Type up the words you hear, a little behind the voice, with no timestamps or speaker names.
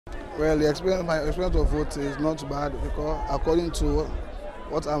Well, my experience of voting is not bad because according to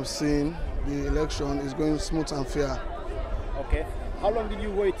what I'm seeing, the election is going smooth and fair. Okay. How long did you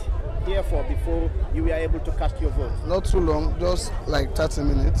wait here for before you were able to cast your vote? Not too long, just like 30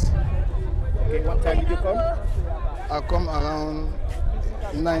 minutes. Okay, what time did you come? I come around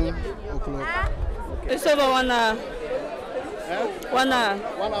 9 o'clock. Okay. It's over 1 hour. Huh? 1 hour.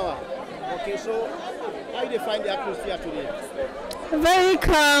 1 hour. Okay, so how do you find the atmosphere today? Very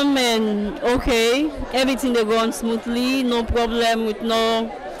calm and okay. Everything they go on smoothly, no problem with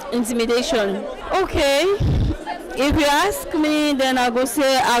no intimidation. Okay. If you ask me, then I go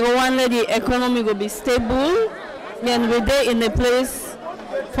say I go want let the economy go be stable. Then we're there in a place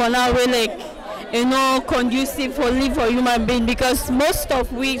for now we like conducive for live for human being because most of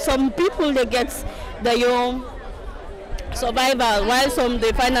some people they get their own survival while some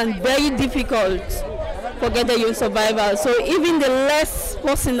they find it very difficult to get their own survival. So even the less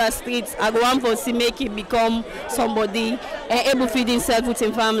person in the streets, I go want for see make it become somebody able to feed himself with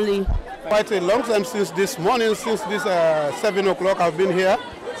his family. Quite a long time since this morning, since this 7 o'clock I've been here.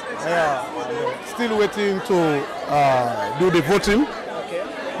 Still waiting to do the voting. Okay.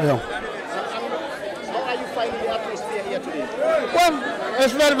 Yeah. How are you finding the atmosphere here today? Well,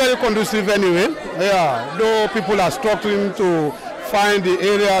 it's very, very conducive anyway. Yeah, though people are struggling to find the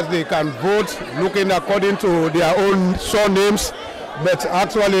areas they can vote, looking according to their own surnames. But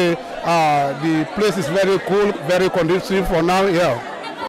actually, the place is very cool, very conducive for now. Yeah.